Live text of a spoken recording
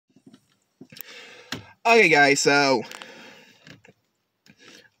Okay, guys, so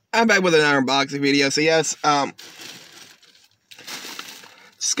I'm back with another unboxing video. So yes,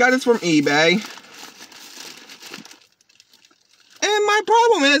 just got this from eBay, and my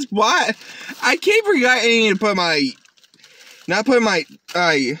problem is why I keep forgetting to put my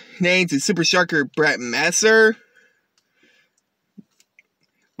name to Super Sharker Brett Messer,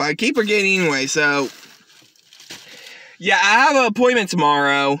 but I keep forgetting anyway. So yeah, I have an appointment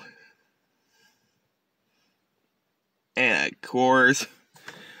tomorrow. And of course,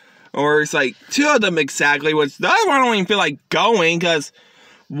 or it's like two of them exactly, which the other one I don't even feel like going, because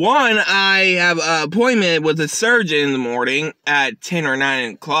one, I have an appointment with a surgeon in the morning at 10 or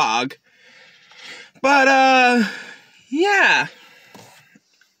 9 o'clock. But, yeah.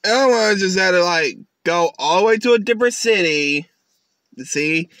 The other one just had to, like, go all the way to a different city to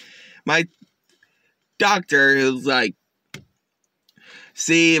see my doctor, who's, like,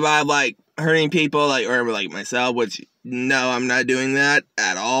 see if I'm, like, hurting people, like, or, like, myself, which, no, I'm not doing that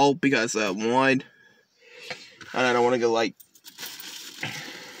at all, because, one, I don't want to go, like,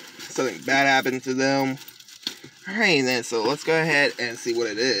 something bad happens to them. Alright then, so let's go ahead and see what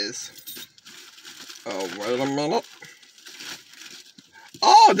it is. Oh, wait a minute.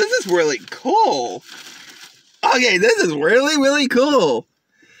 Oh, this is really cool. Okay, this is really, really cool.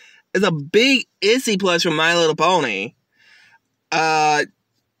 It's a big Izzy plush from My Little Pony.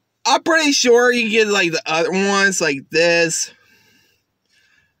 I'm pretty sure you get, like, the other ones, like this.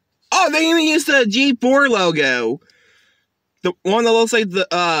 Oh, they even used the G4 logo. The one that looks like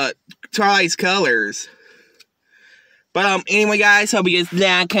the, Twilight's colors. But, anyway, guys, hope you guys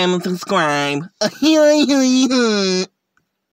like, comment, subscribe.